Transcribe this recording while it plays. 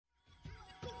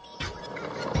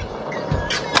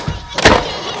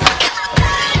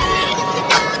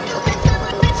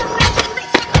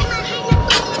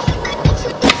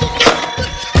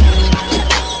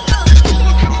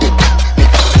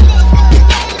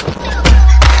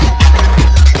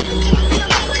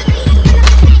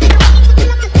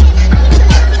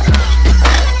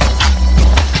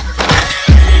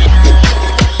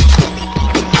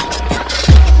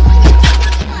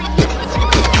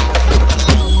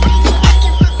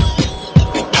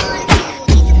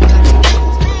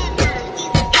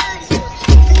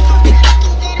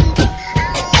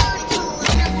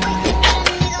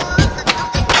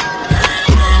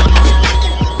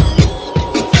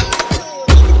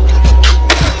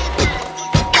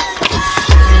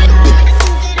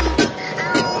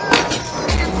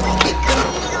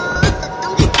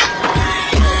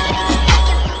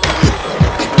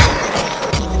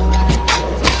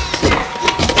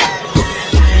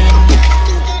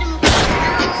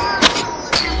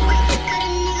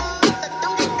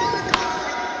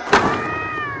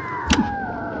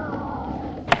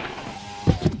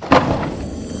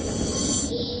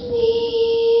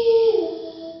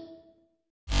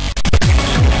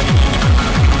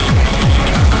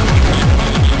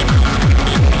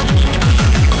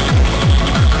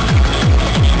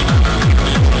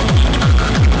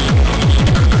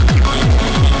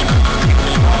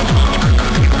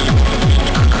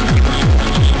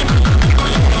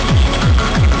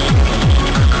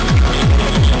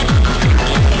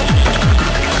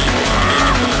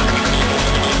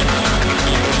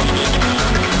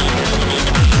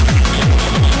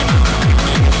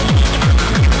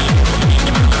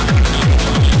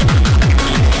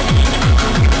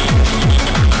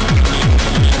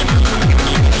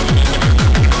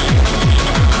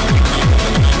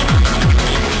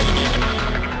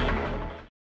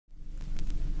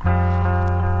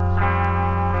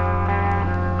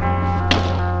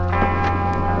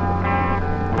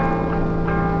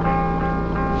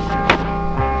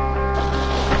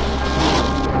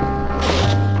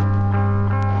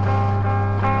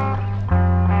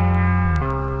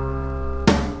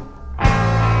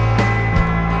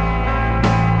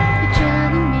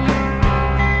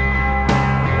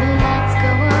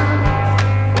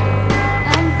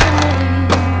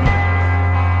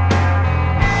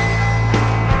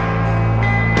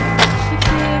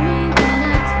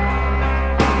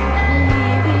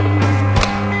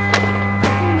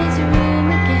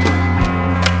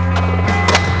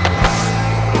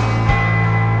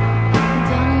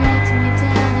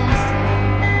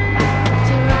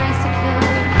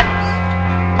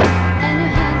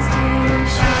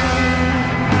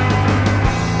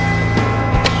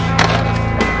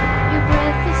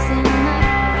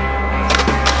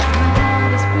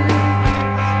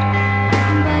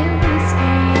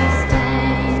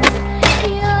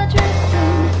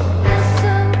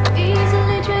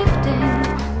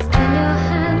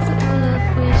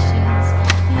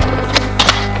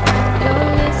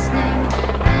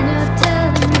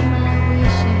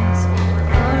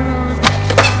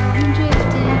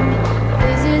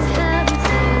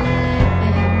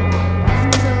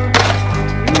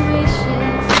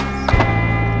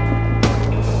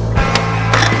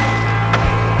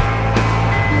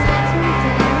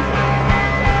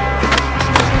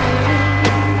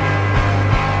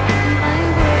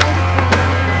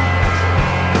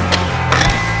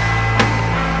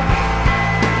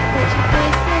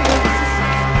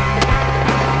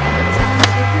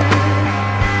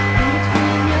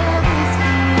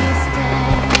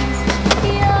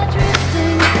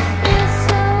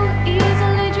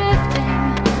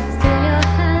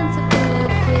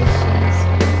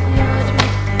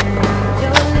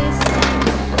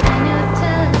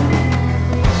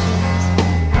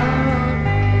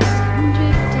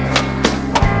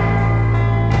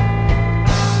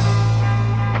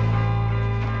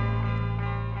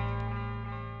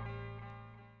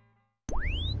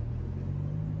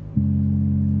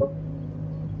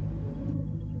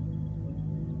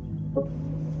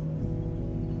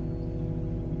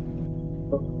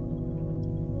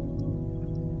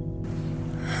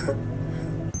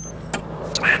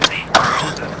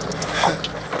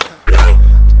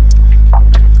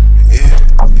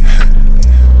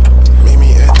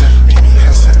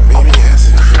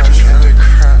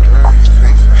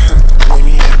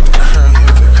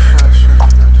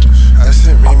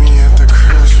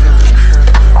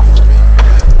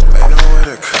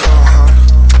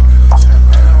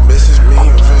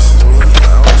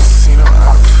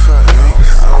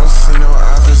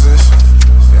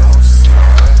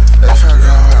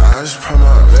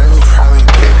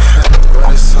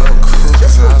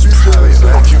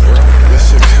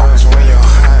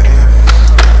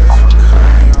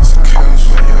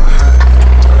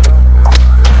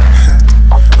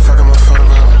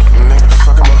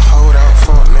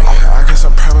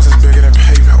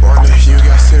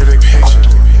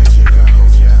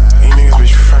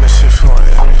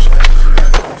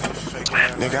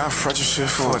I'll front your shit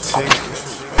for a ticket.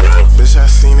 Bitch, I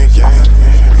seen the game.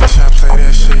 Bitch, I play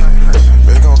that shit.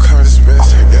 They gon' cover this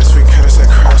bitch. Guess we cut us at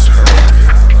cross.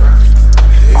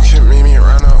 You can meet me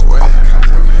around the way.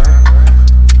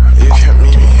 You can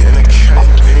meet me in the cut.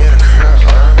 Meet me at the crowd.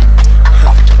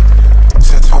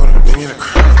 Just told her, meet me at the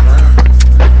crowd, bro.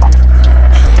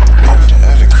 Meet me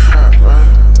at the crowd, bro.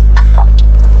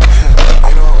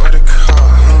 You know what to call,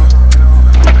 huh?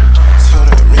 Told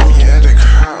her, meet me at the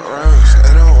crowd, bro.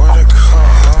 They know what to call,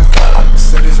 huh?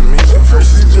 Said it's music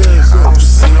versus me. I don't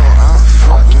see no out,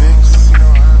 fuck niggas.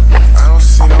 I don't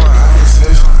see no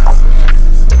opposition.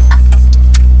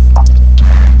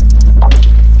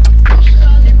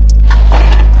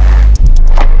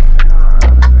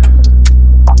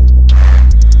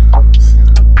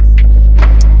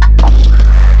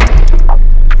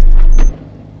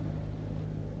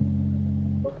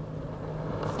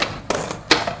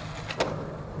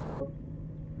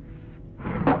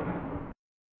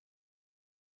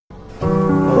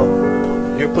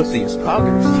 Your pussy is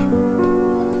poggers.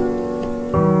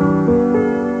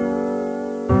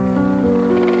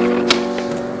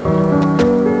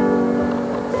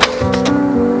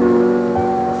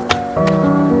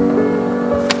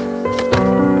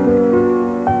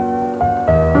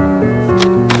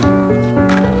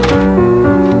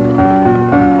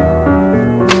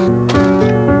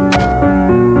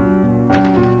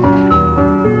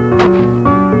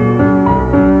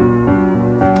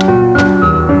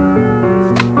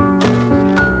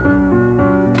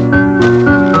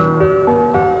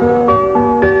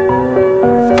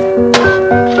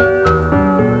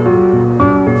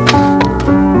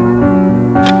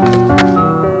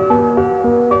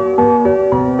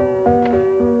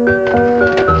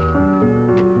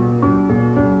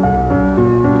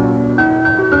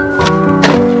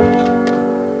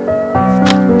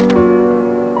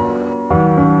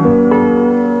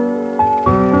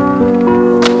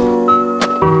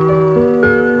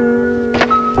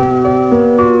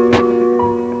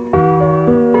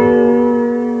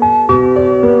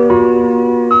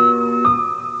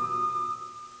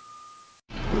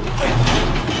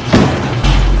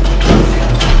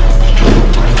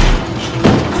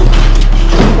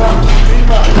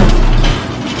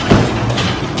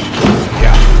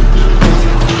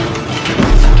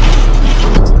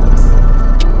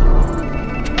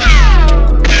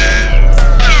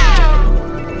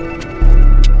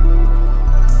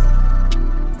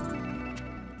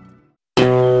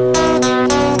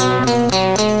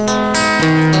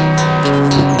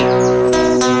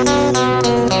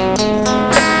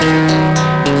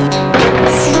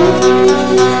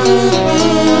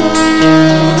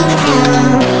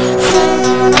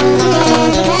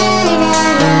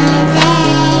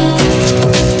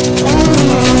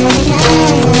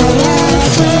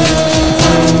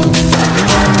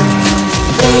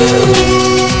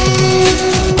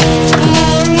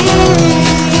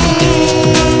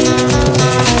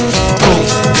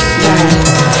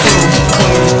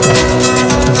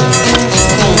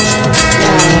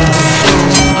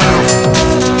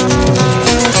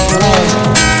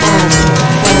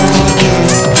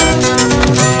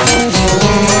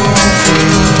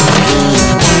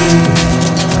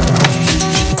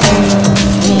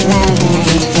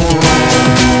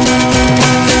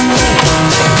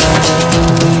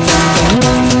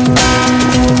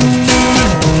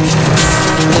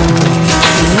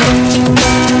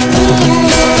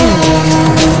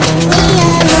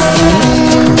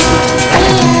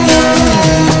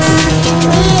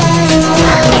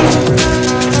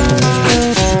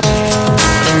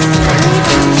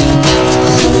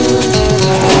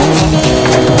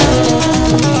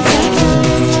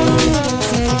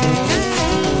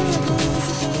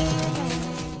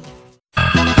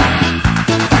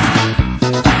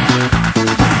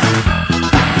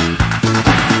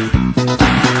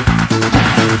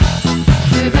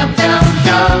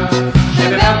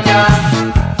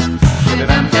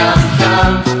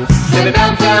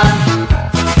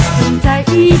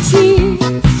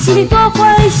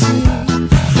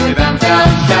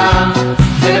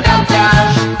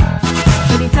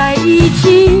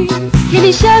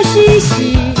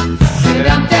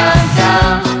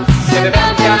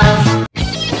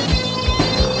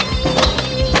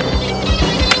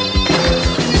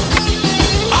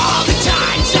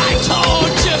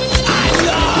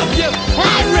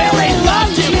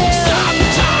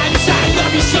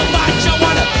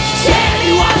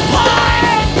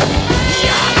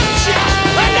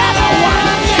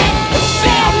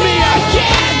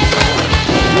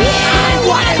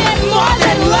 More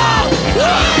than love,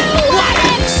 what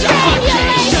it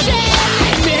suffocates.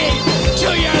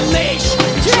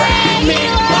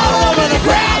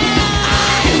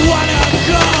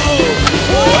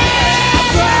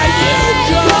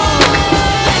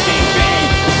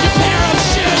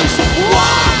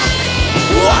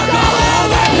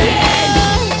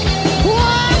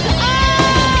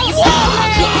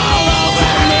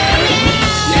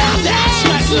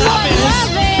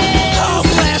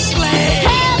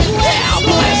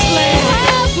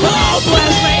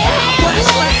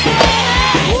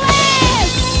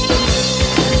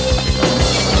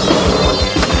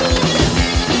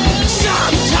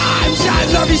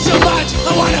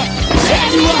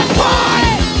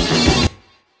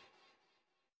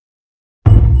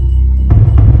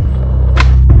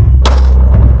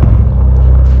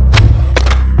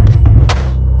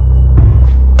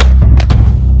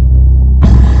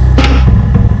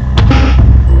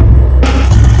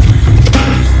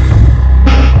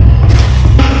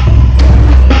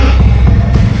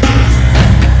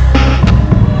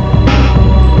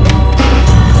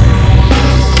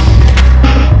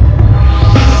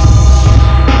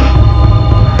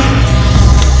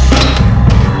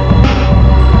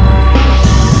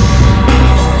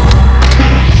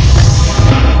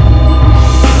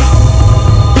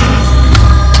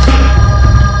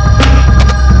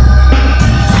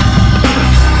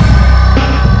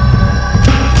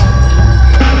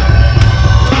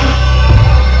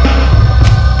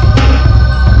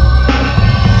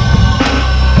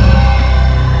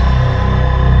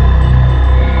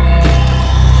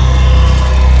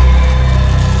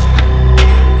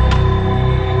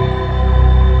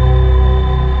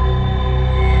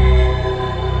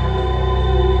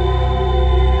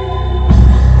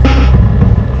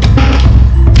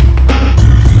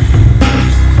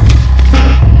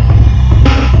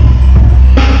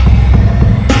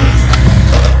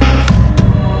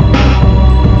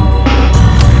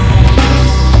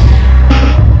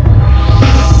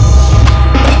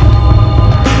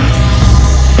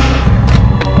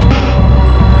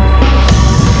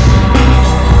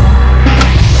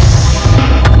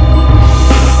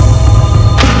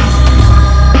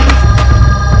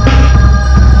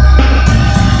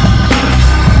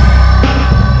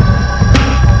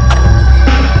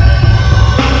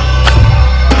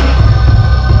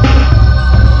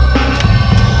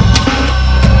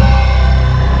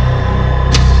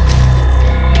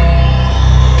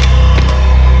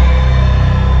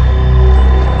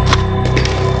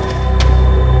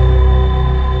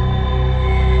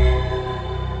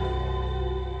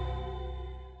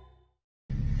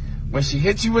 When she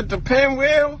hit you with the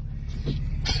pinwheel,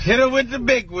 hit her with the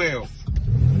big wheel.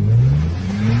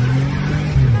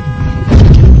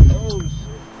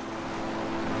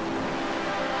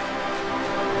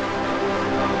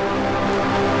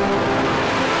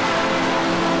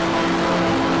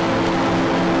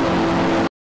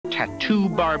 Tattoo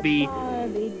Barbie,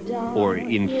 or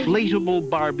inflatable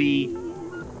Barbie,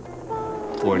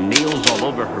 or nails all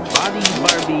over her body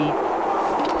Barbie.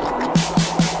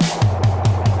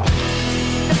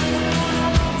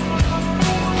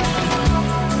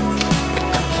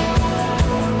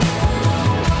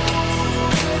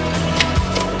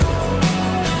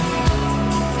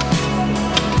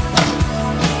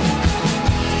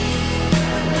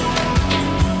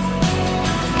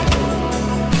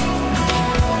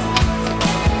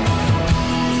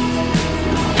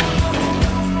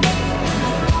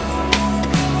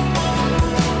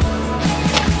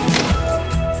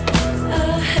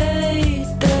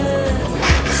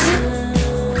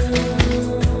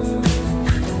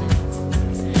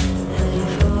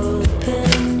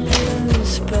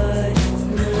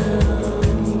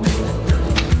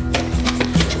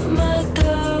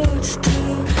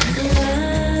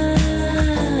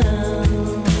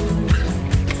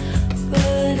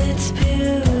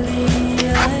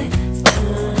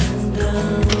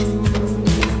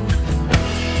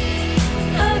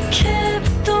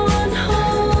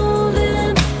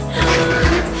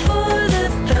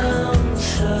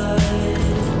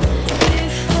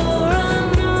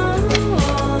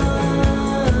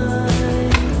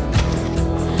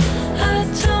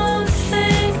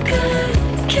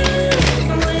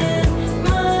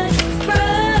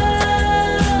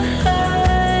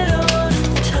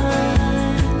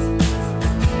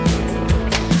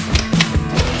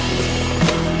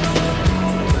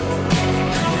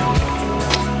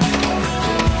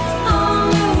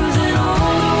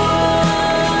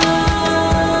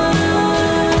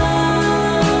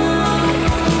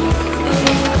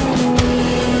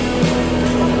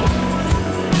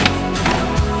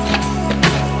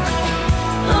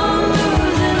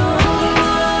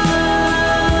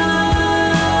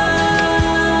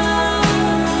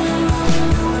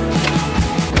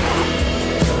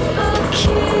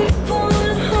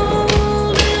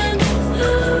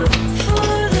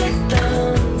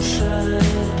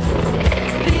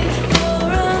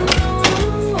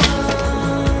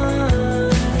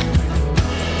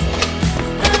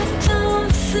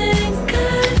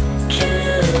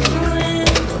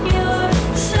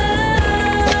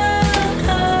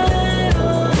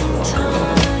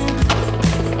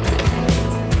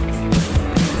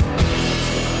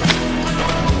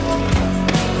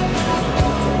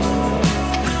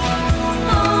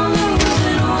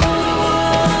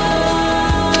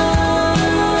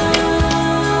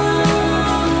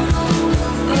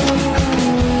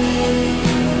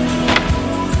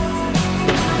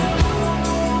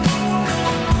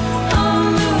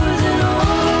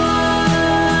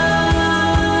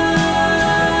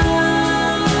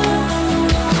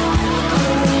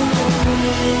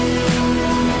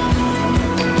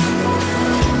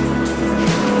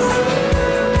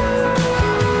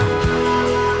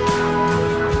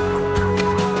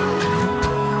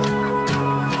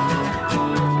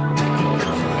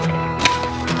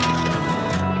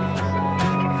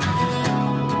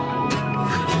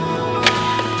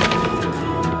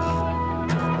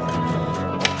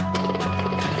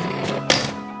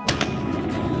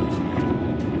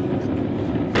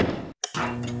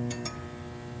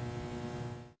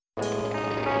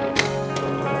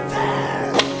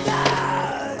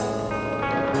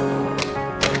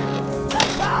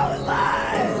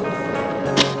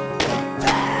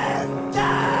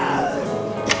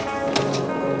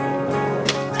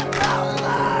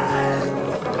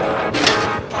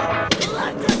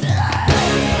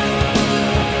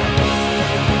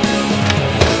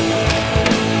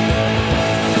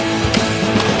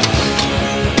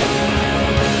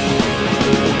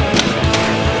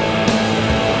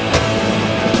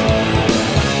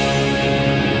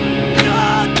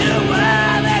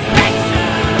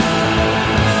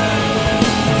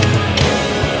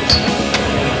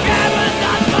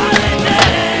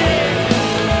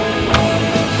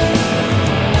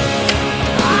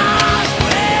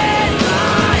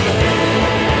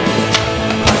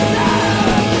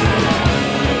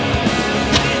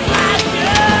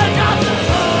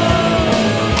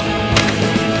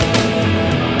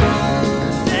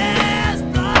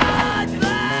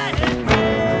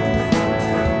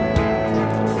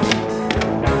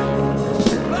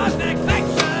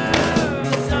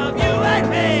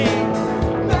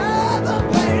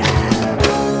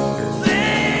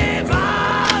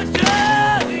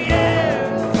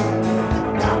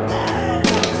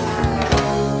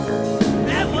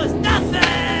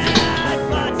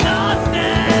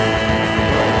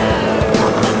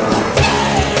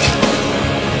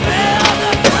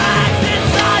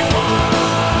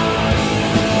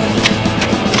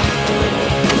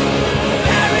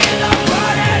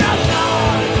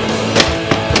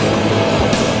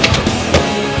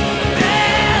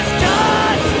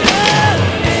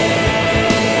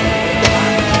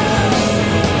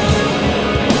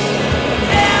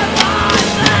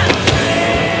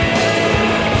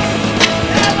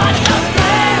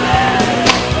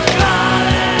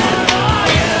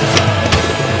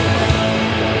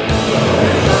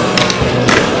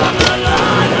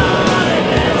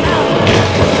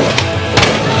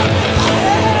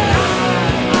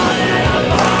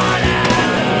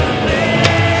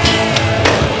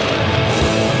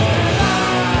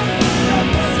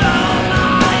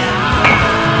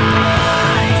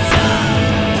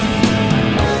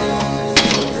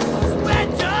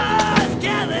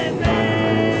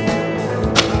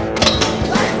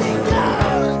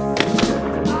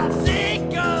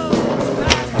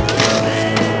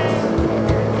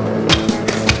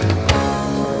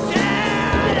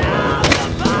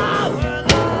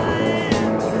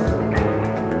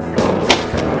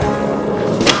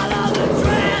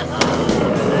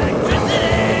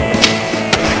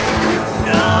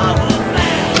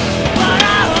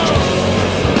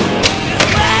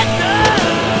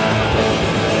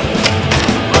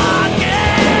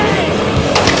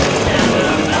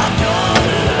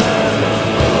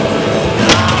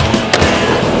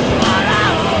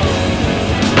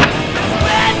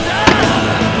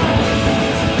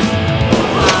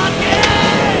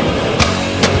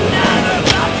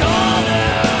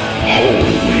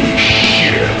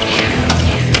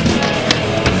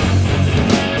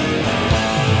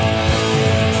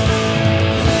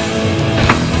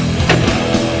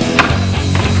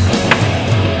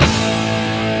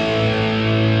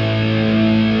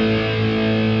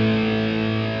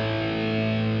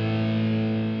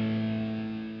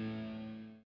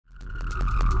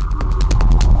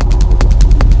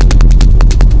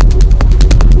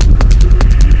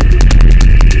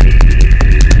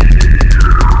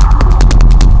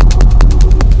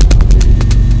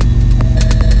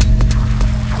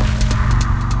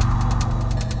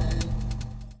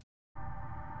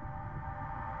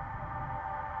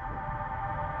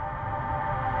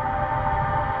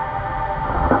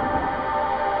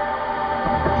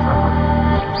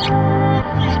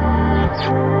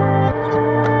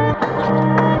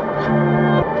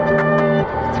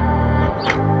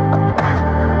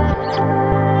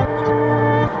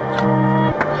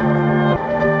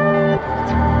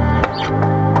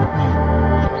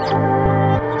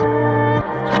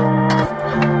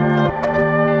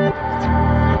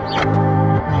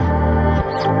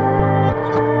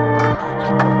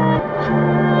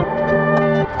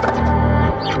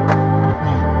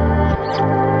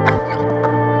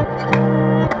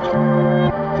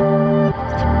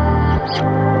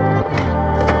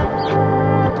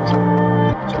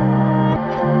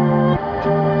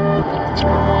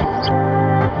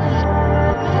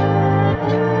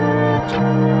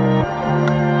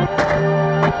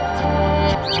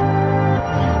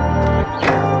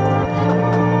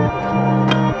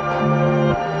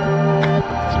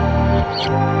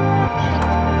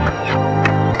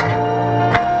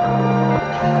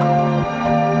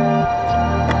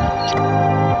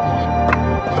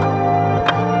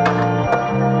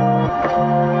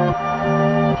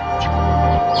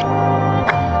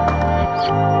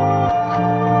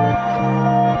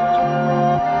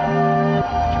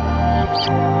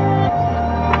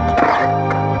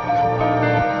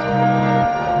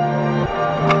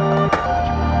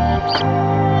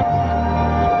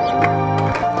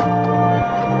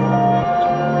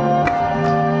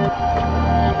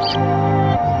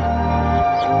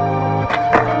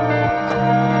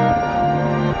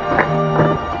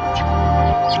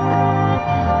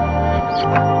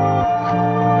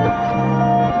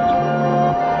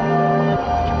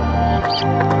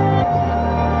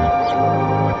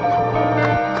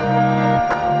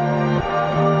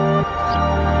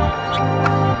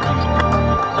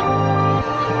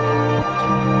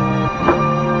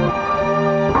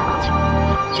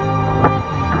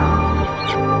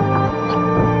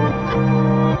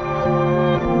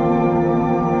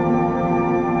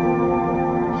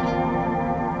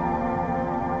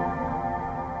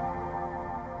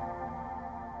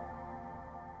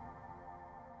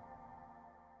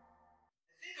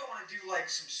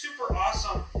 Some super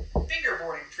awesome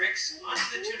fingerboarding tricks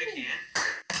onto the tuna can.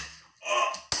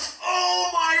 Oh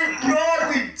my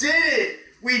god, we did it!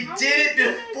 We did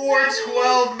it before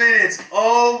 12 minutes!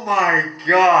 Oh my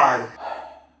god!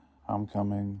 I'm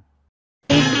coming.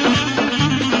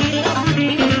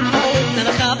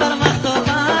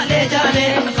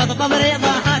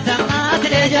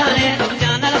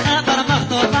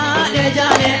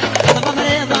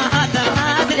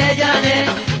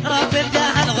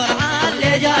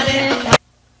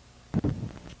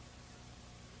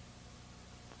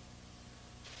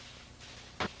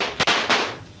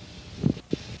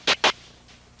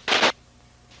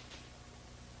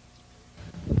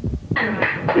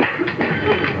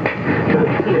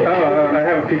 I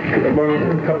have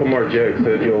a couple more jokes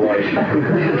that you'll like.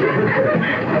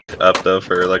 Up though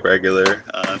for like regular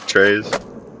trays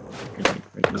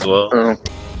as well. Oh.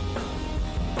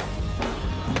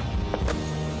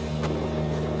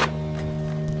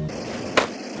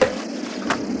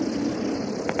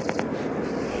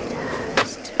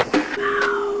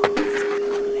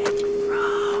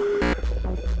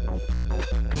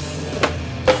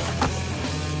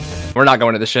 We're not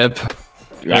going to the ship.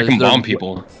 I can bomb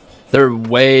people. They're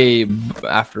way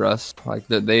after us. Like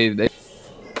they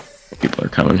People are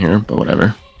coming here, but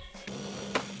whatever.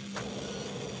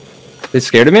 They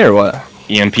scared of me or what?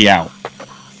 EMP out.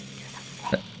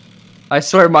 I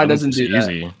swear mine doesn't do that.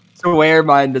 Easy. I swear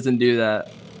mine doesn't do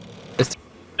that. It's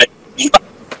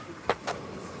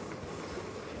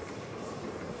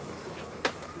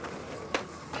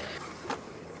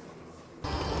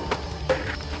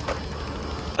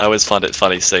I always find it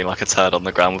funny seeing like a turd on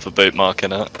the ground with a boot mark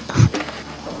in it.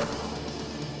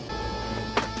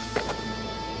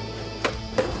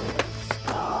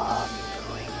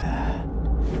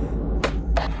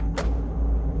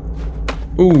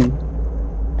 Ooh.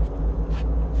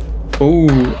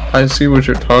 Ooh, I see what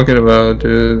you're talking about,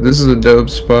 dude. This is a dope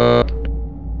spot.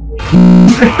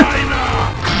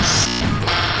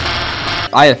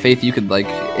 I have faith you could like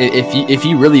if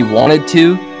you really wanted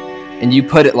to and you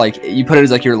put it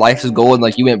as like your life's goal and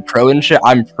like you went pro and shit,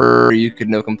 I'm sure you could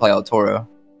no play El Toro.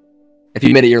 If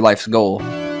you made it your life's goal.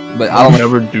 But I don't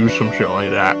never do some shit like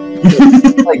that.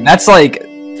 like that's like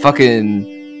fucking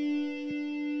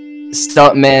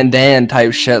Stuntman Dan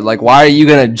type shit. Like, why are you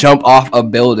gonna jump off a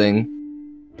building?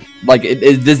 Like,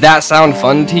 does that sound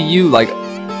fun to you? Like,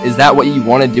 is that what you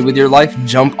want to do with your life?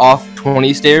 Jump off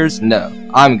 20 stairs? No,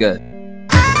 I'm good.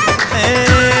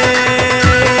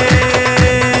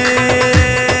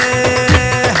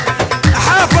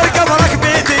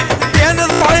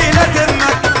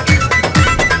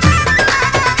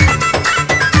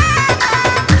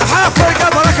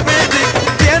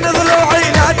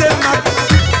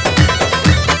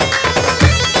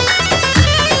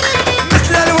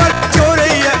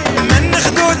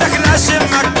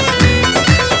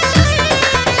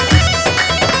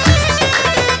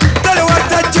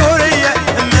 الجوري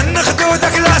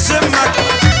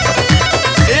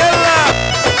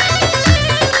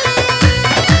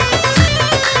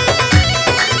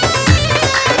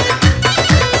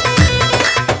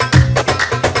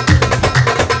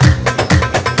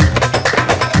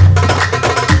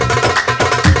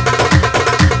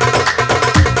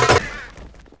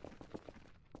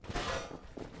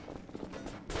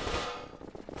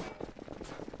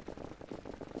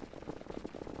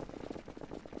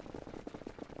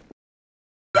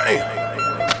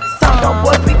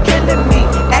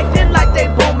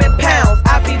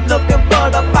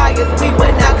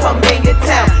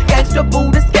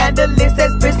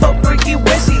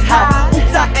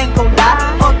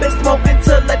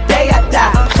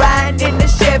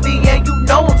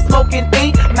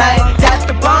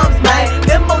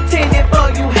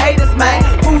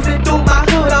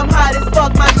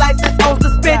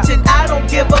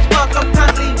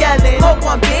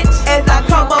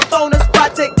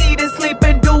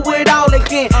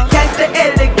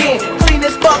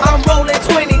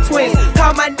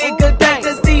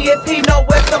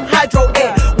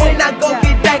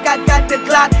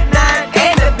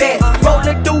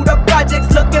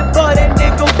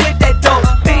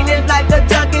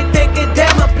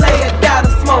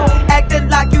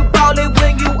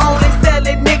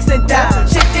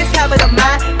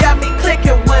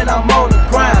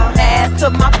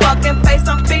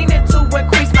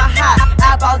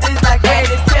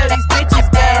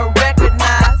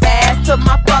to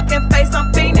my fucking face,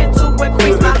 I'm fiending to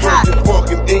increase my high.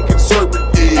 Fucking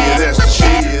inconservative, yeah, that's the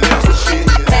shit, that's the shit.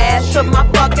 Ass to my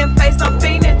fucking face, I'm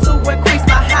fiending to increase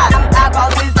my high.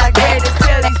 Eyeballs is like red to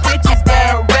tell these bitches they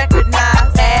don't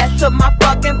recognize. Ass to my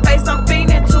fucking face, I'm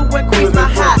fiending to increase my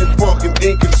high. Fucking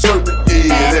inconservative,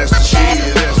 yeah, that's the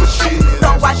shit, that's the shit. So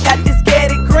I got this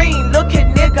get it green, look at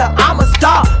nigga, I'm a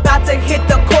star. About to hit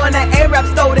the corner A-rap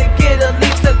store to get a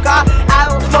leaf cigar. I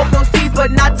don't smoke no seeds,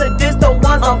 but not to diss the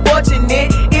ones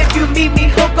unfortunate.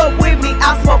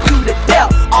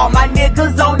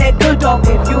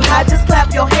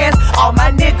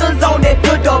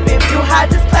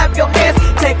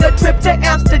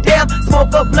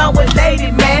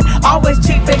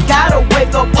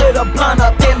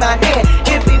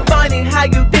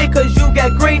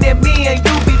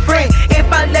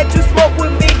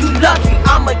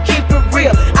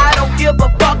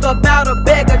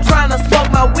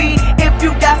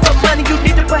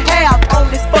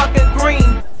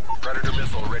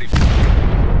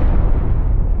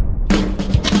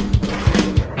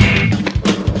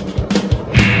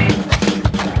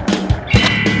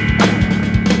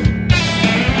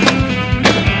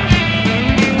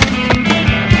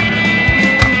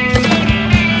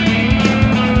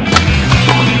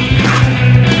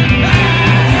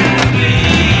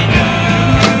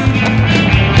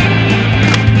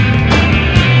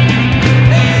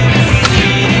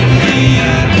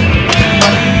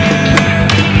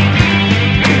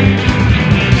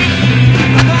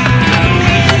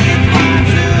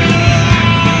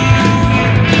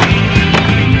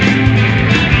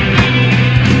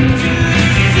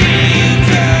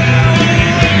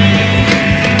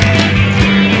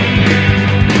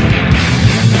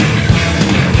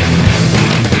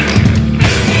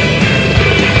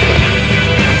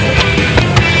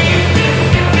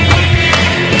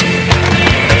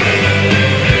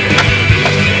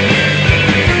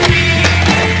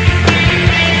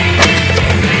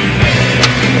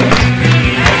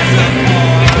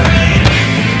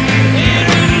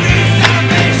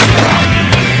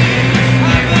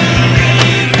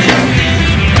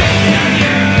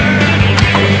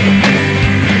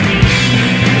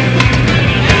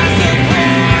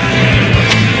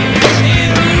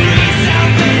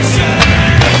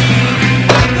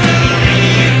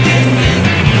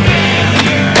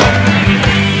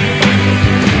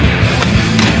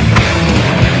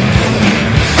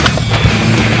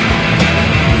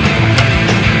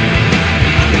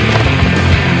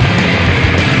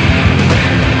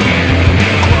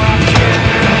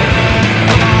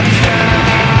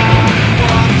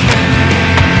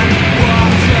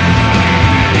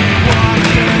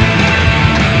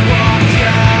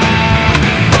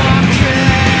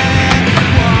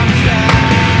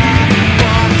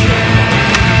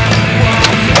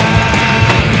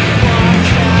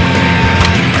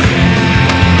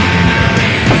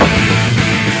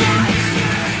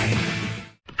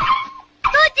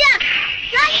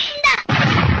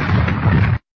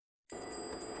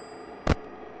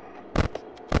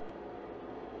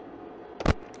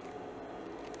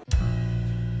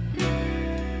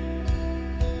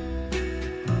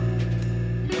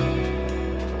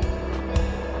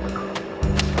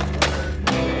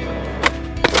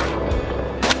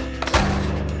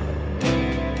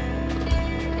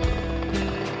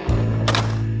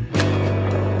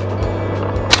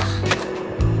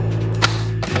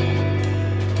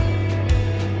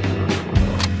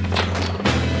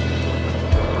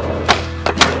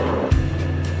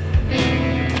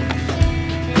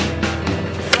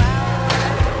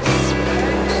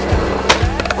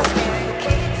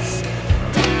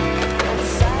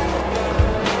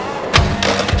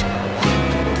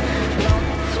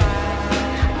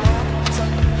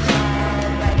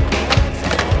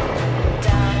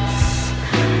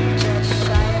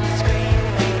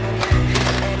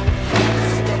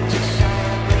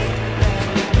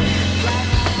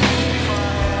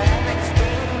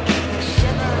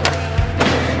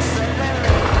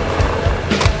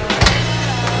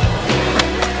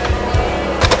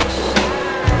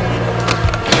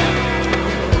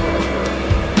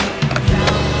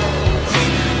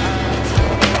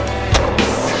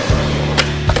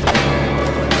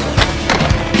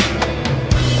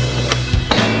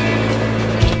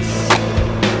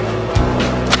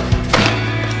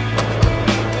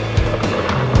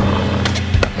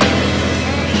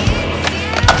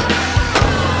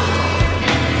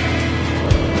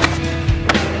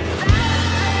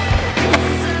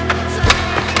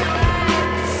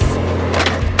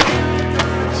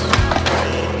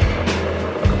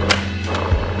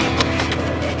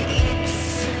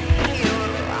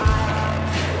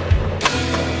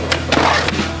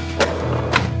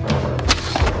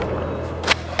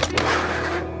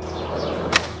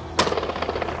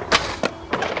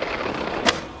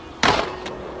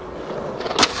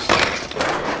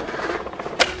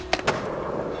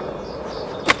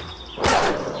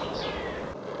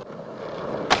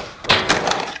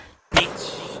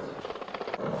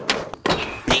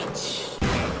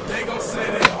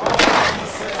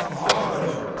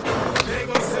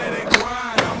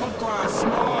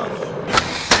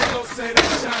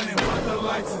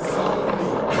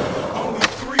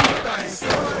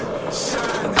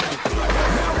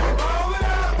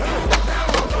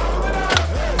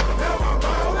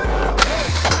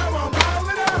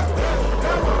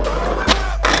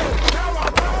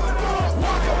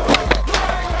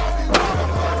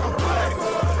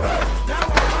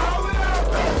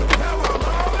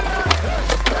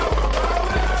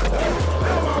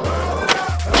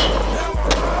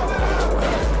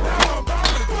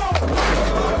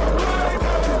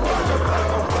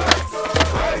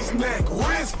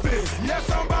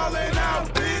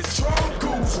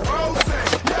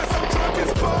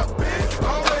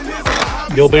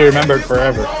 You'll be remembered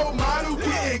forever.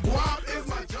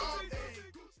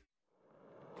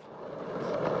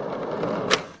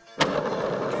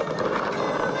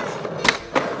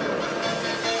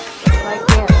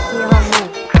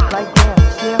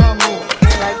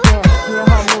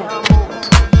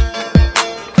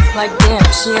 Like damn,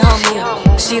 she in her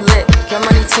mood. She lit, get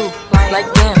money too.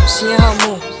 Like damn, she in her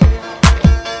mood.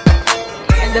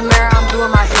 In the mirror, I'm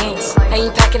doing my dance.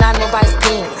 Ain't packing out nobody's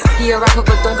pants. He a rapper,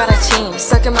 but don't got a chain.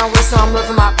 Sucking my waist, so I'm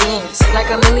loving my bands.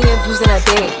 Like 1 million views in a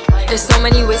day. There's so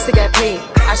many ways to get paid.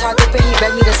 I tried to pay, he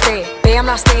begged me to stay. Babe, I'm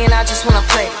not staying, I just wanna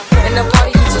play. In the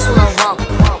party, he just wanna romp.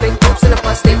 Big boobs in the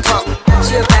bus, they pump.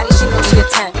 She a baddie, she knows she a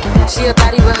 10. She a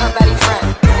baddie with her baddie friend.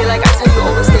 They like, I tell you,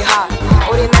 always stay hot.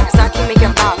 Oh, they mad cause I keep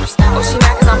making pops. Oh, she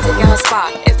mad cause I'm taking her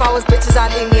spot. If I was bitches, I'd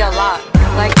hate me a lot.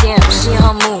 Like damn, she in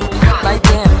her mood. Like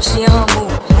damn, she in her mood.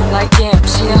 Like damn,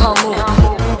 she in her mood.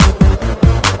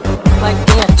 Like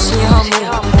damn, she in her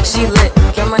mood. She lit,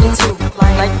 get money too.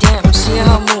 Like damn, she in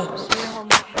her mood.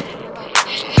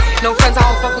 No friends, I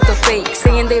don't fuck with the fake.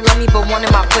 Saying they love me but one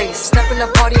in my place. Step in the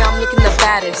party, I'm looking the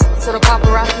baddest. So the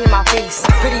paparazzi in my face.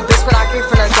 Pretty bitch, but I came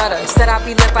from the gutter. Said I'd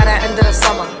be lit by the end of the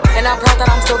summer. And I'm proud that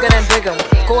I'm still getting bigger.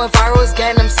 Going viral is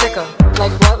getting them sicker.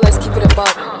 Like what? Let's keep it a buck.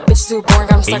 Bitch too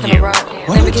boring, I'm stuck in the rut.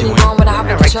 Never getting going when I hop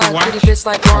in the truck. Pretty bitch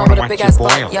like Lauren with a big ass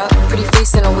butt. Yeah, pretty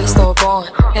face and a waist all gone.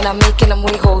 And I'm making them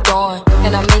wait, hold on.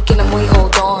 And I'm making them wait,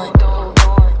 hold on.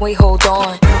 Wait, hold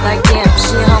on. Like damn,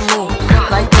 she in her mood.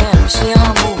 Like damn, she in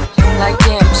her mood. Like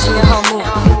damn, she in her mood.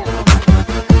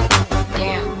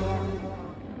 Damn.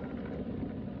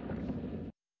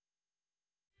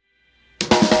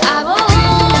 I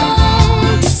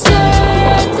want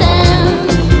certain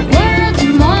worth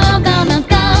more than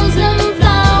 1,000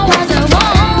 flowers. I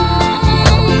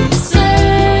want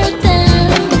certain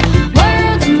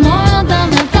worth more than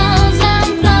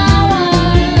 1,000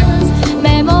 flowers.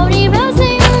 Memory bells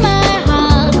in my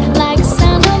heart like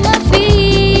sound on my feet.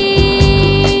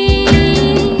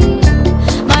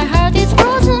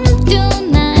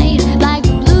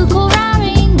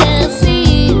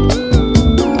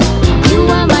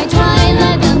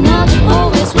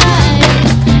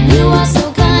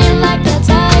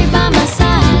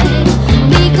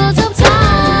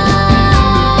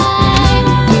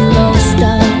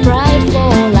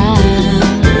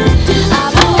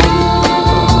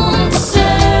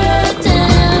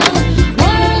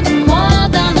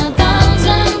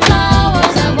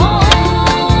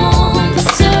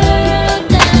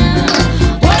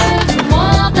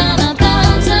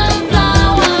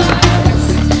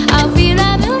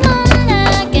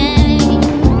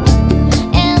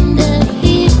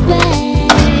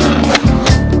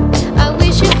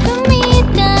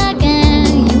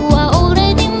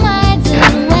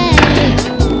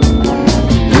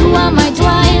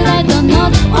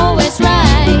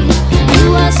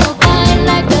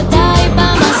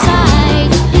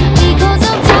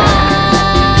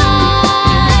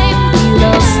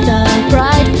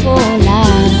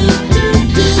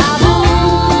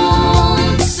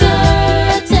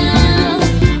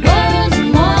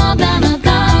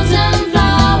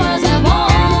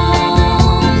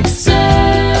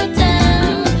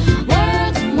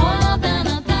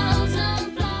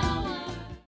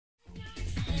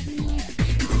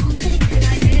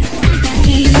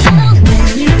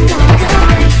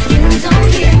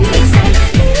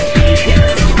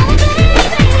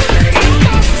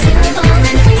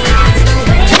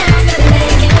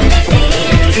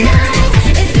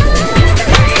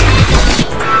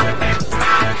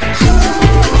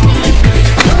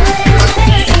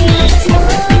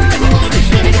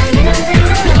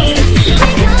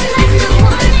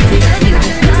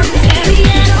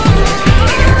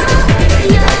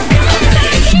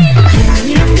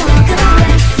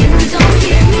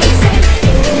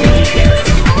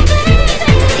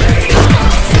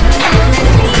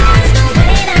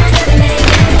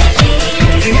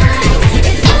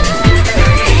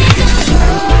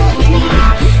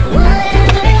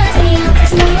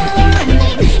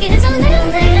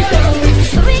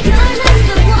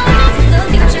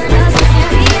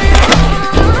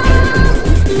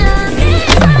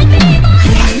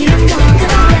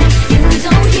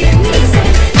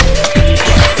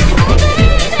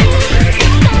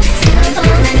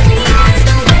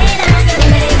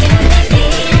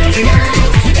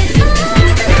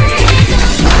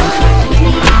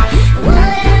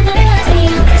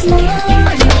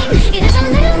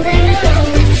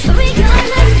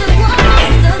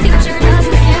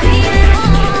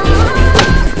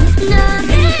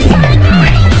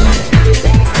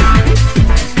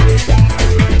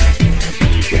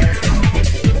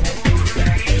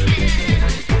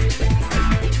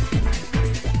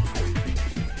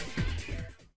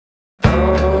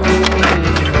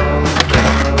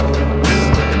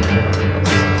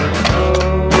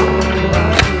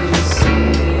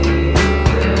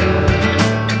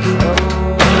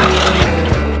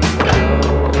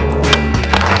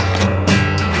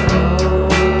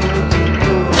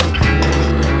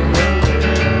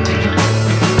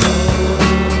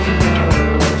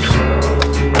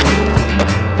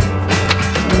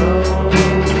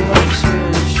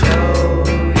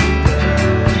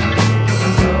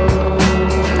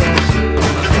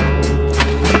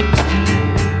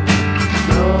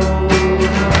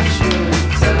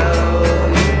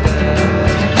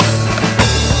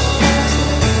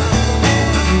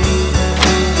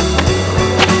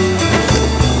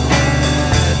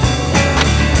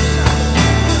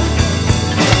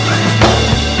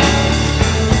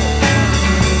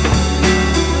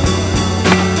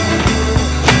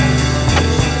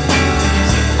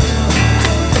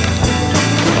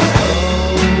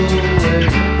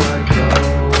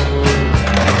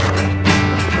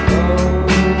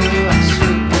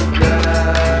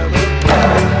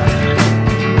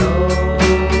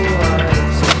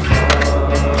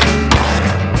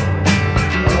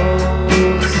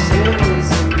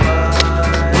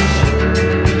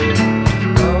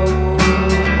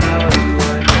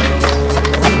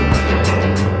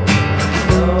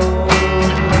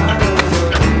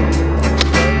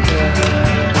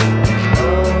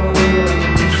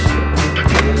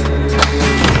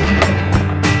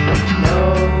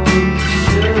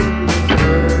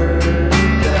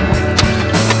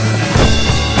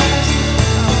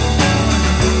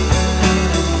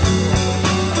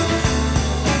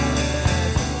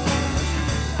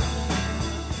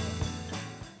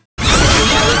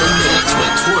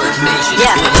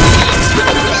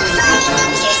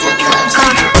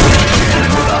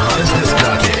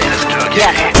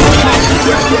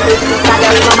 Gotta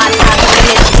run my time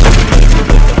limit.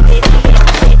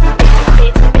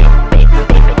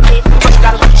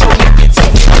 Gotta show me the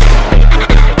tip.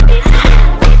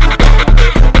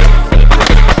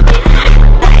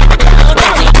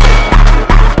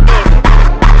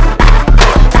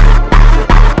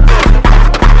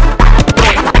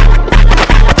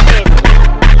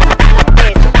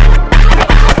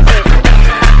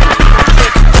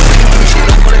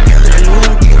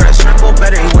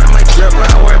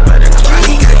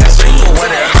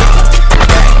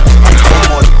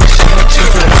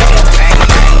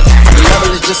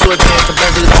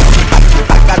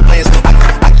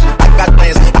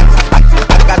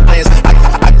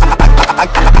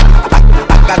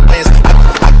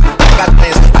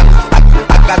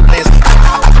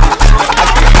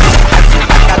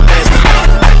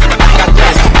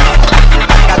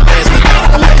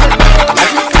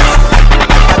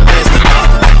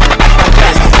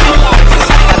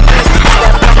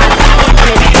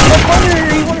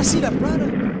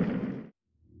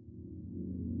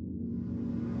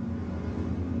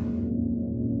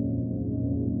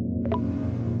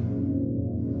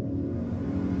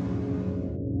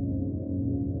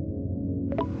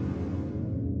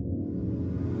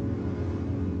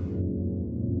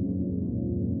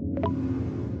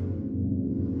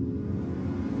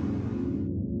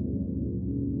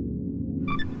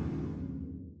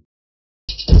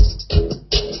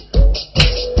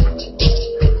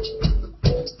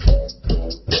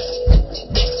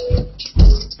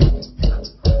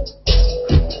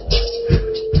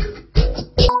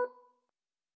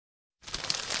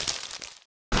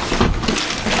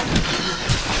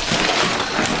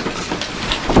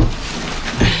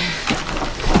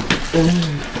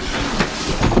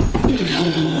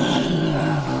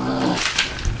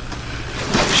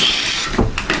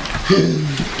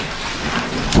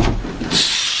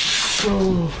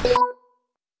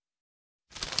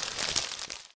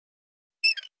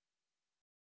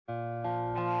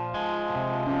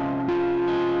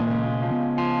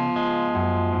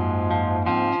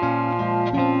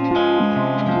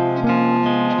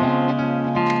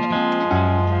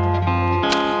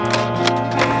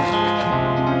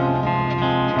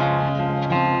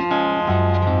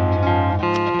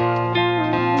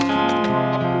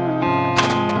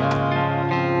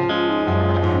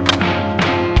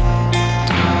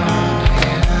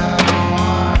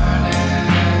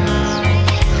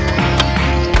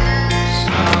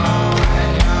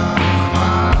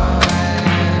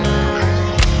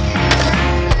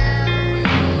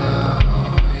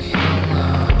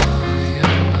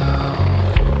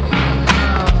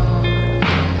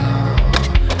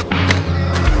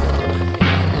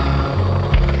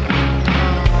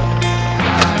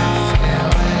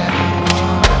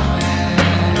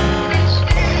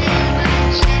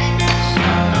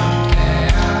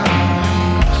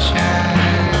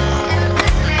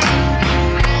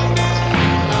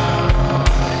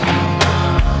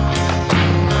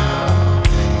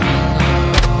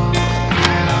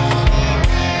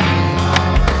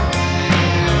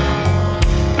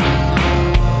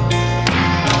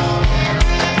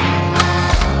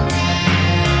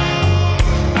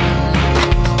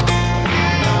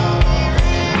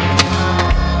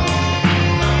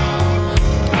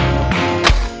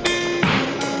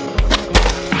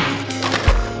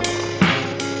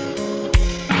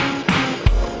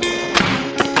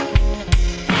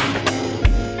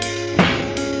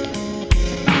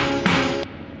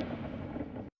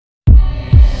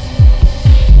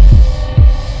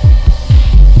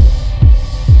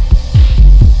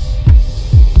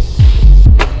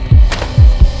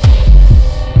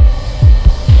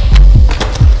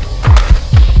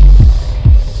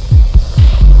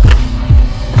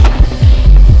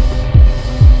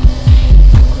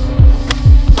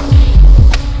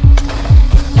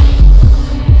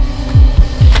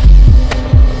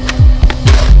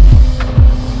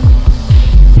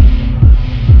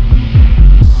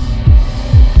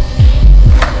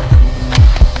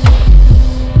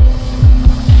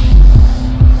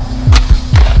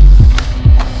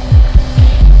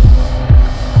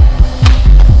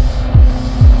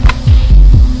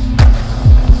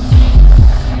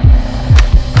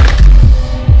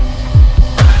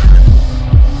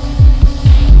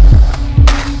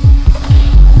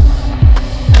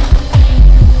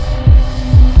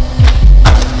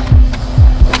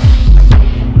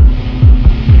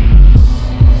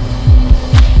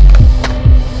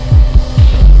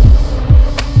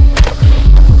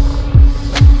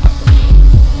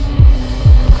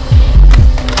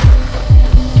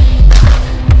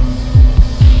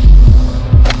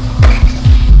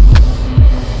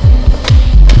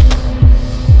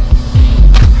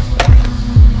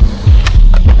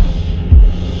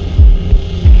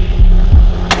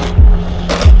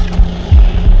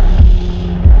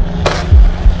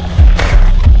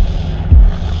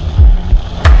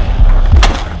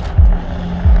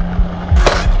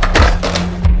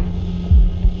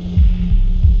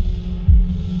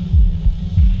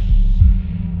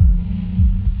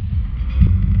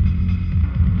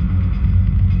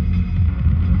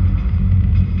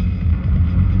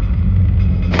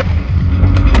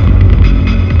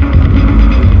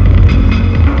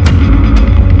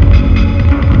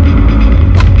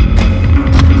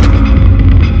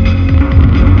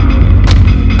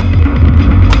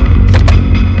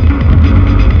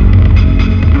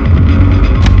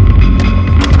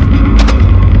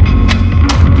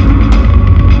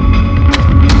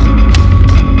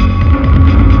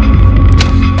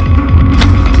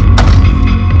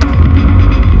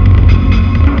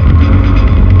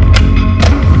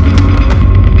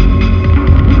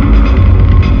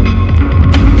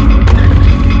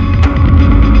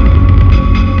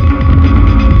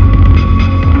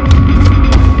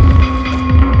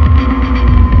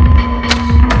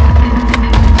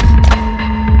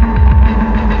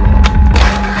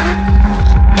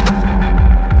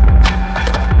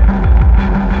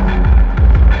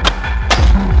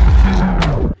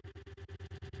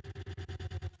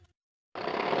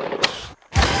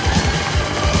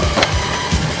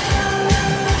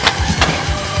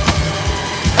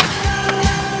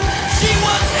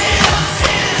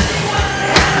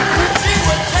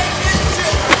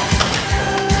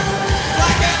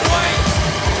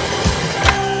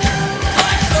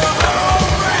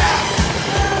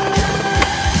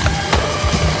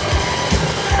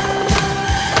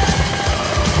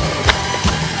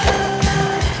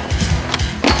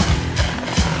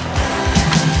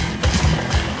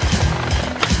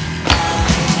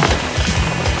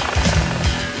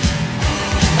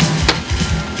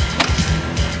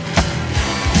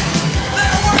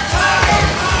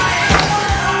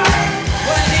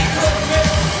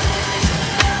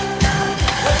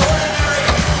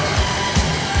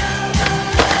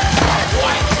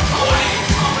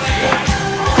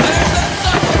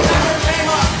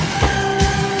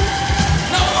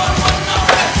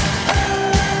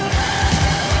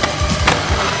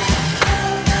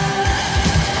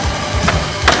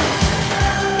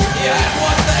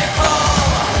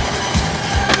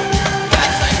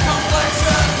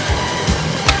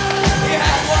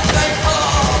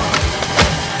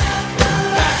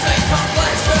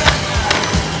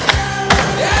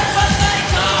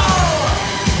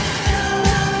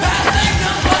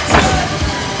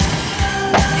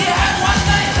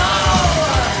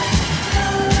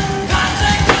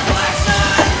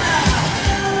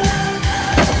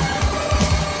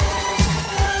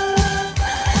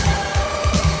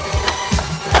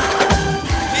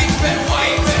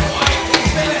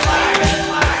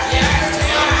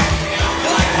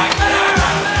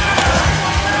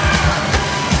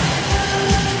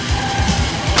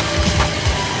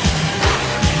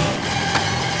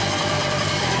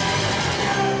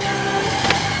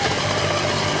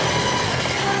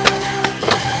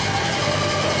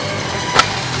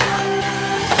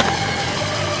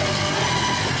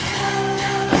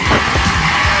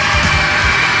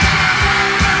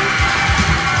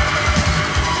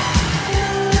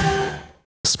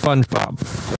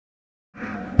 SpongeBob.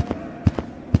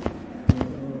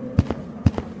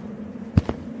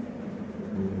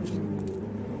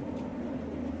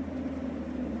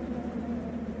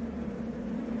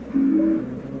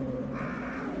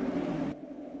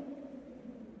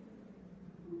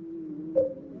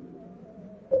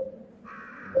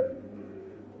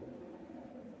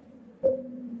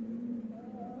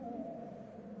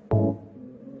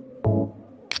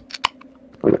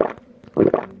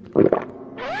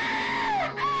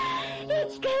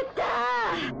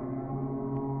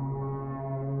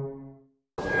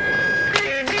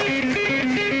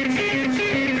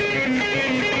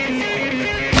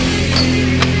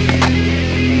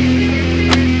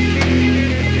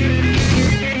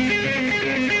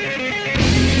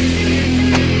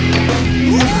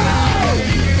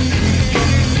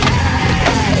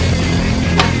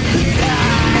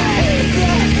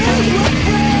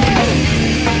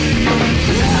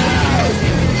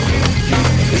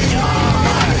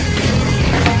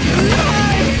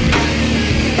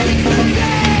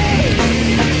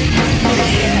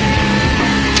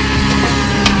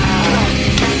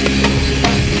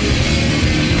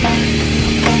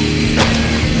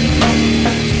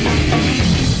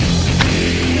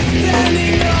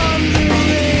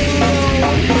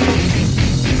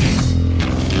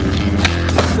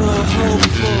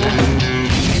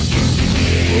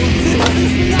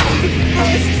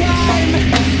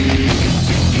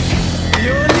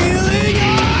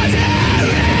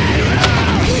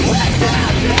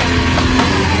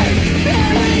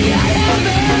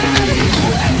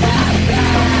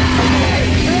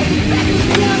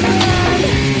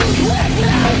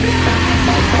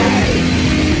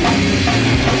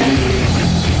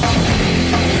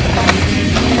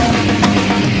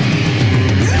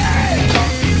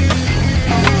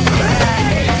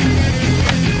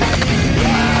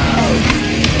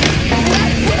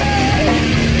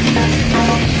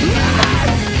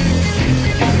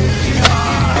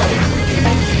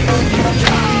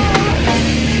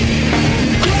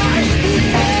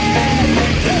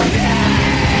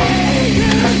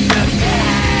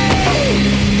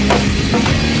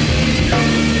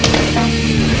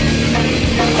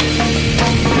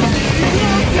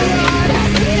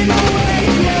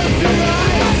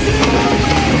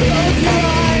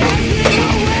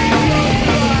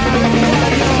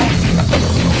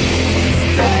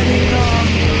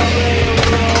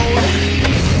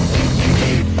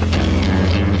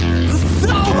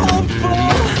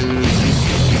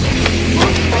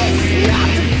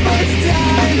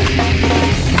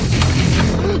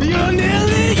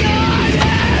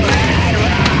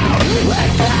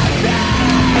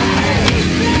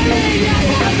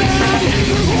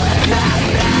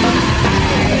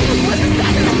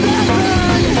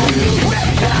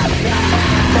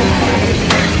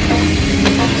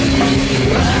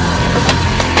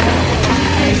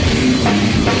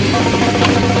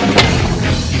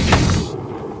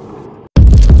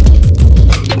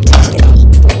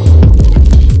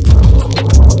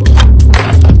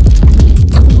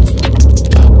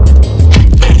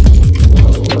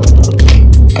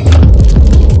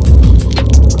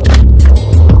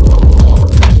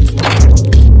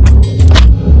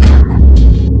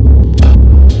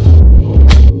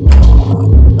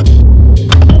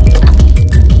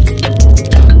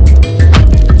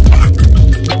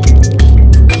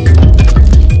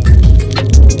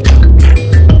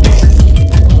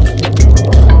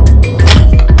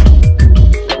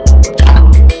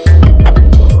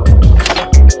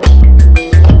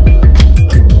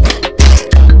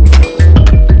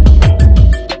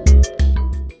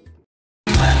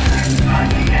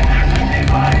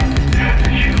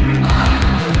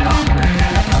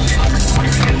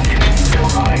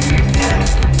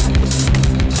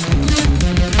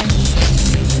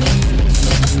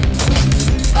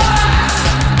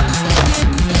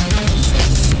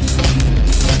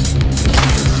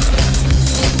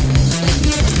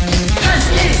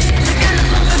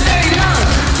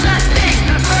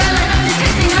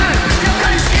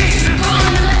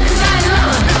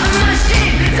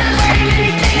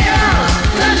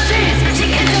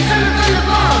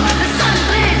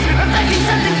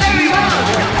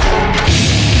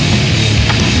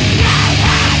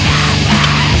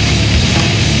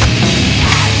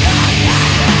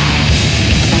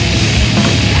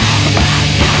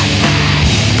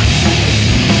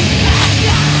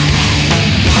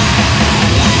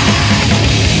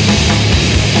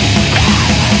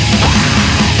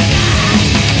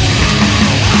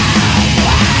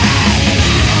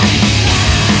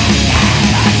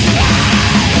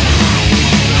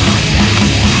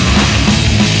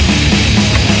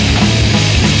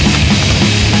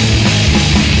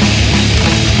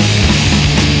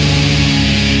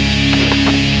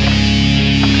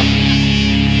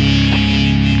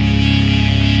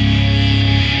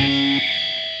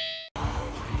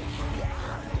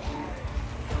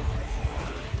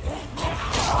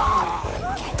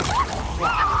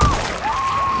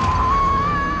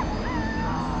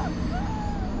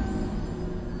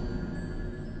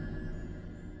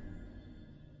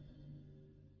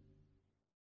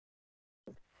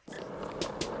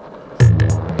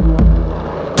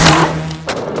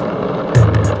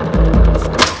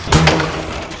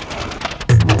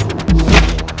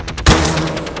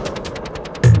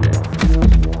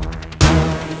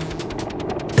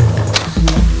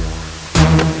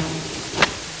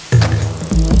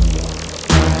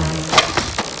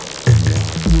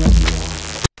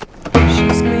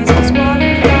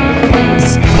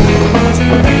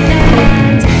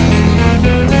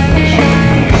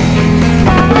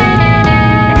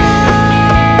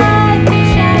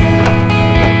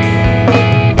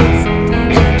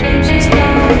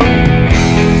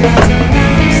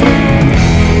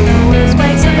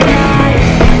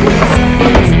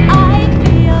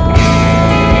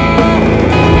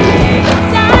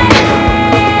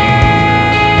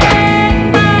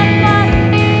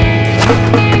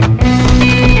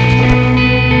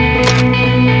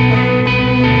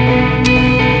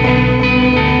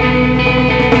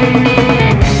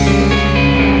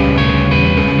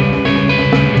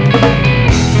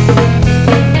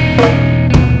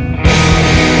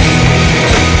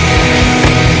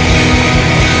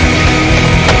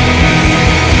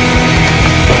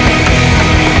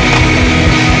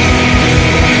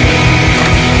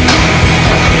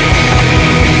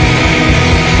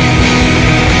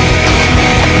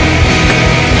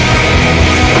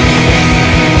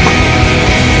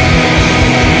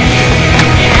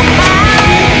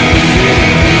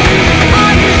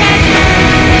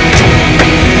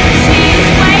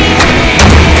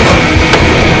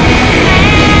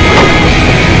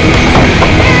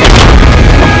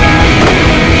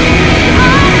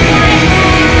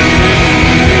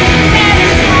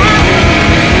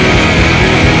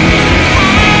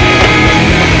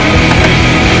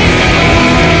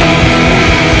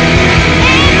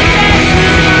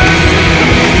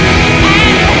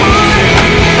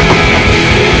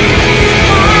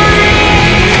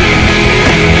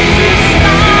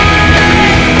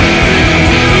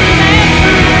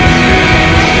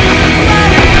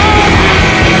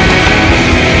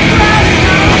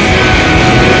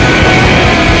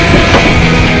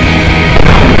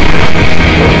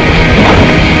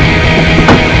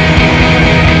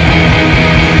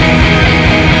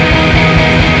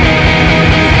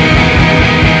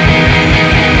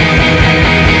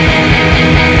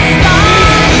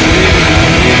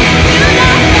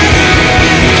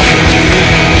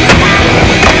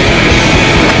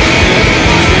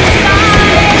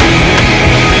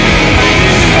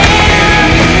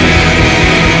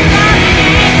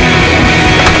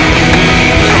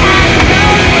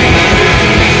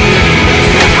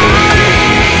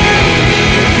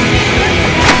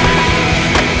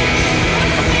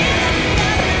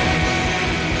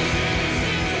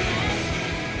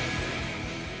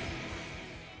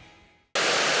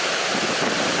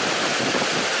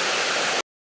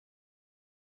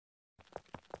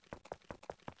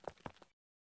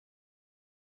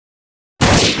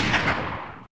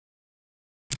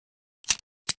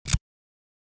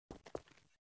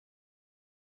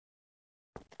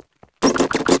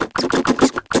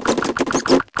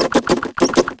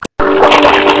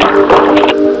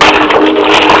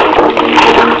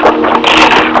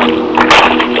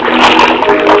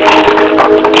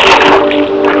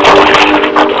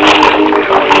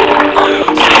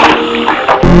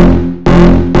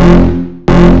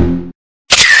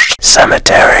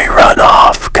 cemetery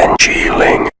runoff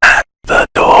congealing at the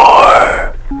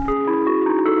door.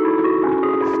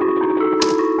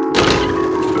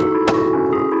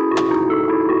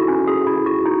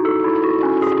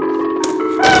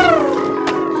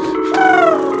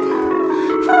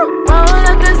 Roll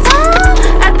up the zone,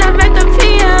 activate the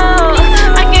PO.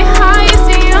 I get high, it's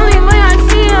the only way I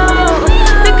feel.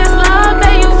 Niggas love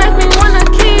that you make me wanna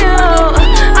kill.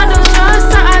 I do drugs,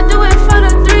 so I do it for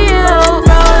the thrill.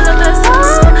 Roll up the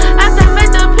zone,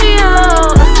 activate the PO.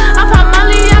 I pop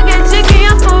Molly, I get jiggy,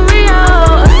 I'm for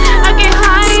real. I get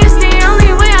high, it's the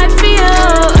only way I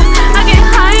feel. I get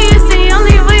high, it's the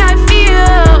only way I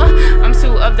feel. I'm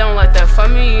too up, don't let that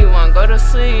fuck me, you wanna go to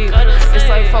sleep. It's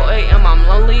like 4 a.m., I'm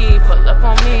lonely, pull up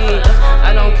on me.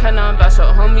 I don't care nothing about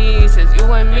your homies, it's you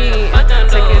and me.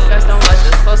 Take it fast, don't like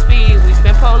the slow speed, we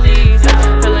spin police.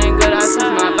 Feeling good, I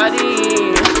choose my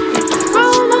body.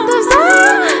 Roll up the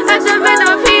zone, activate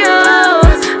the PO.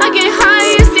 I get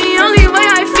high, it's the only way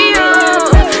I feel.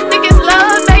 Niggas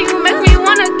love that you make me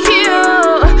wanna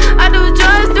kill. I do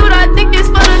drugs, dude, I think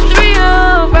it's for the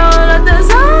thrill. Roll up the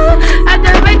zone,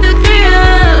 activate the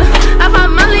thrill. I pop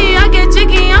Molly, I get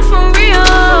jiggy, I'm for real.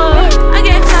 I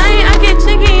get high, I get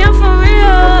jiggy, I'm for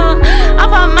real. I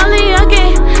pop Molly, I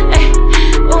get,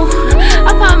 ooh.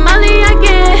 I pop Molly, I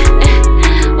get,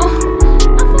 ooh.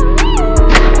 I'm for real.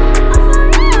 I'm for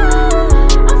real.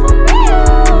 I'm for real.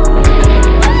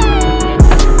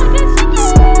 I get jiggy,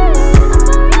 I'm for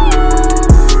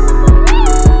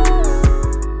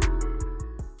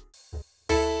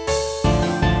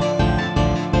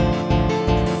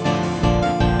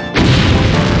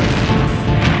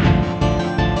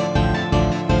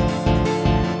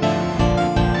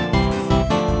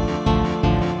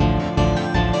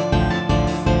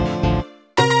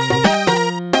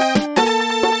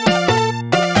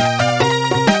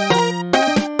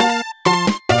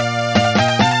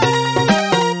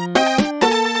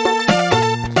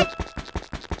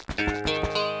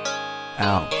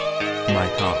Ow. My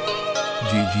cock.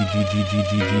 G.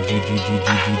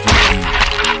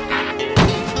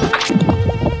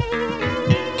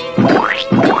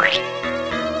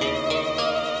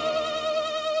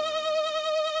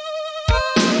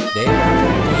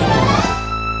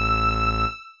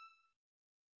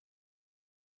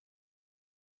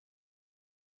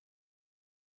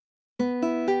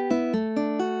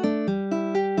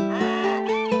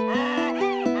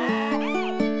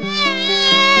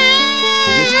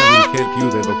 Help you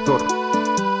the doctor.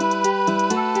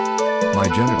 My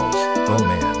genitals, oh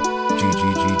man. G.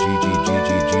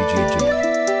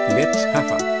 Let's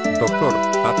have a doctor,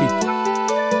 papi.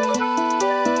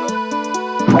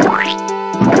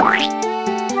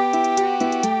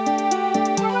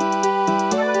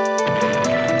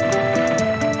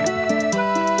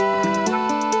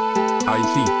 I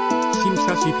see. Seems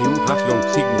as if you have long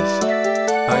sickness.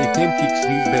 I can fix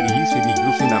this very easily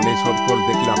using a method called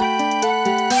the club.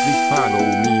 Please follow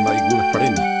me, my good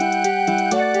friend.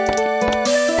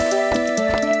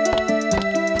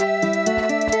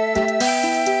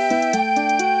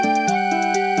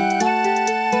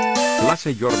 Place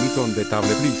your meat on the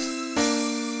table, please.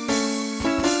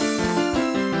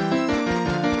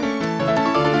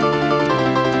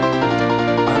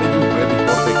 Are you ready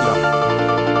for the club?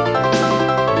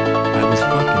 I was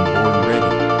fucking born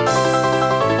ready.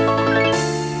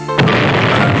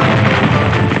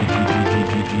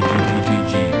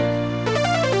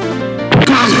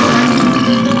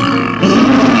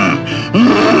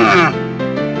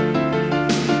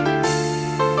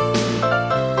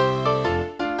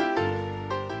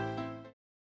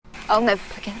 I'll never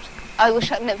forget. I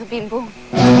wish I'd never been born.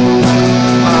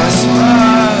 My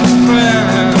smile,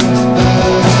 friend,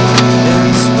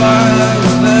 in spite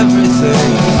of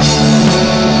everything.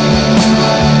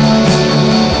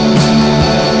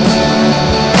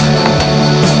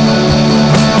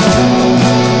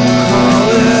 Call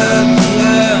it the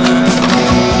end.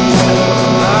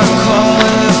 I call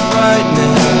it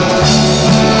frightening.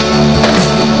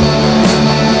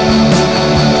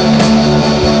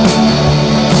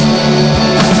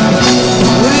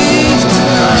 Leave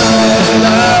tonight.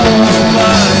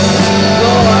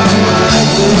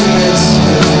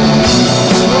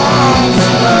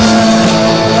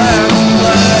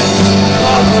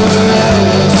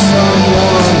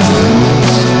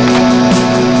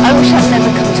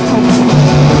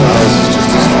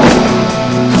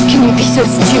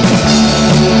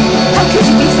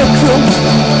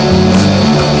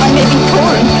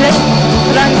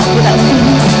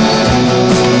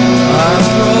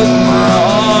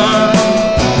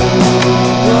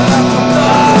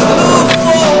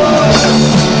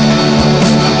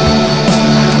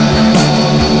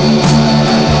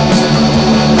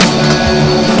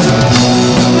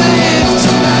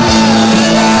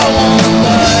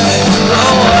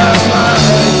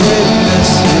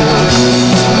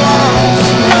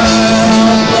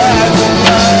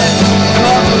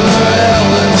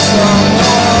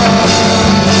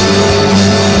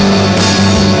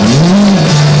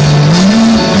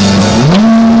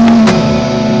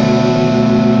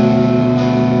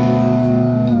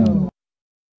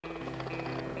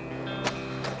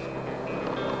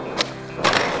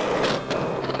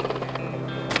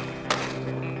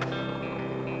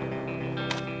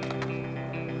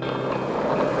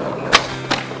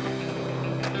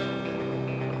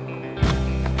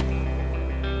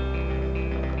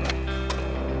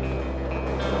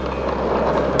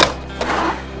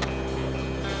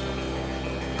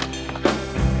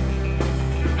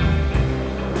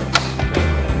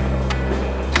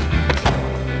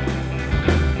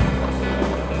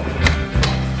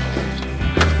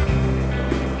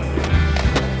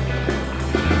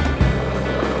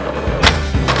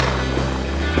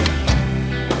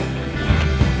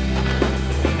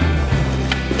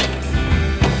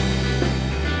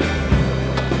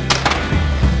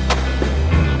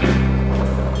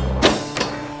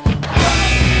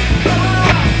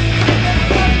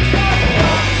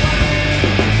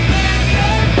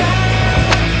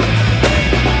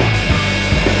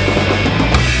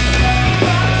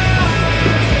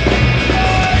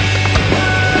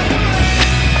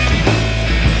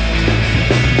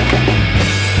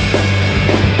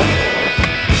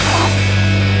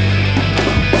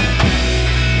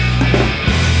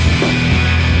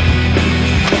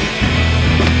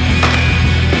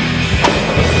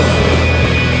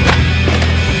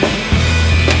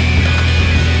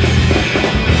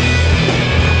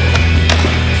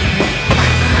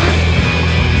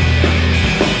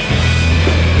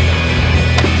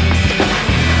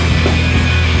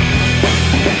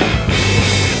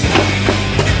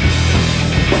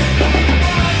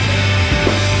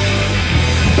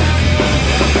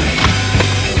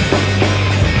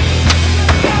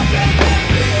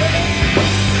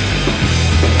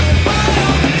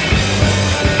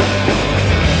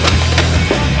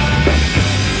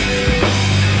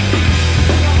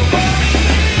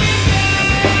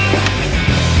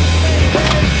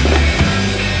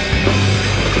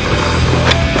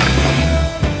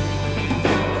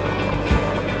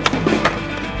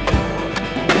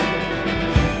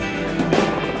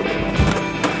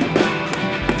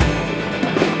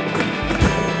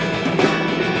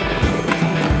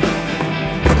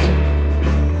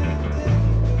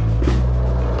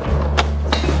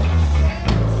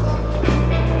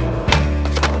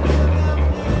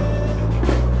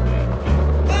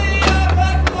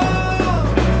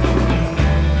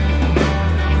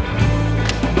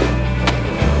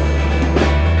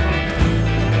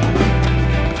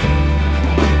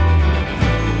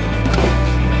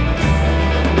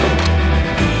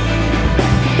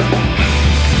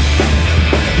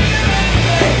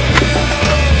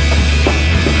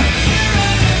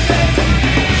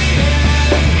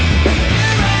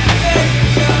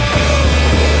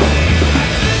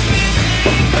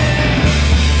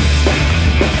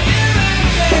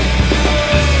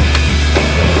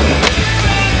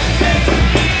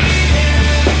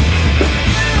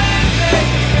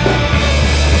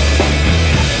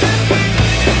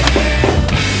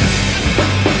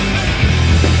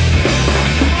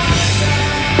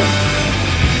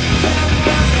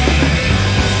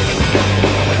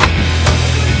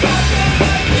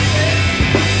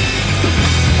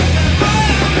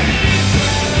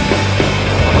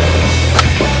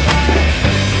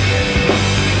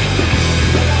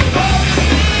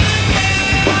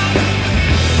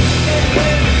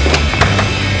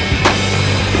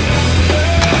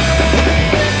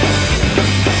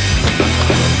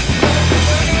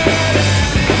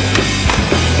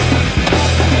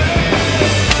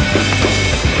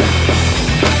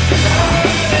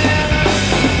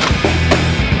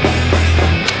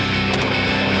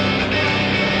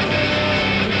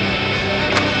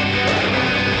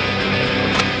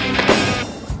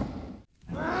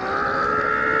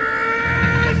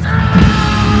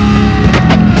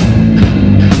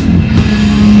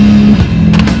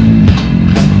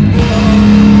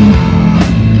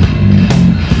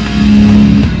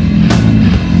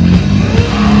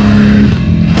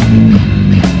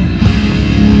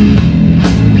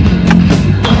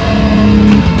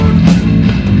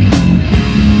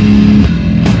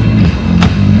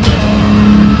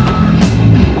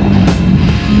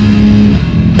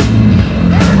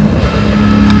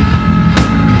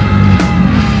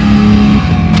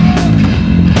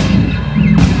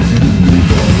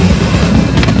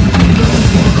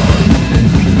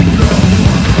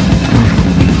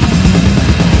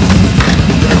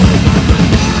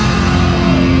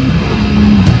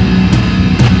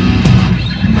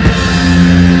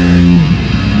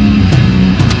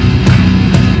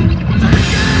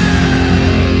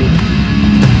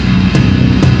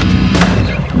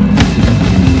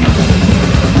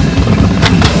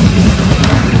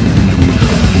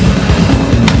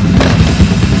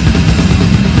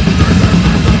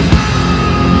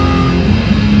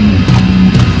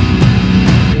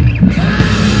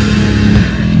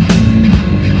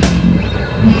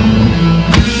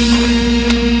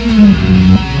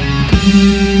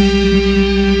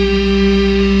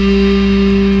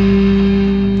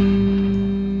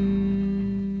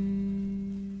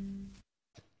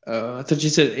 I thought you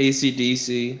said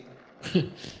AC/DC.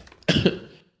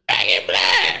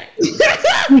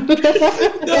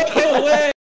 No way!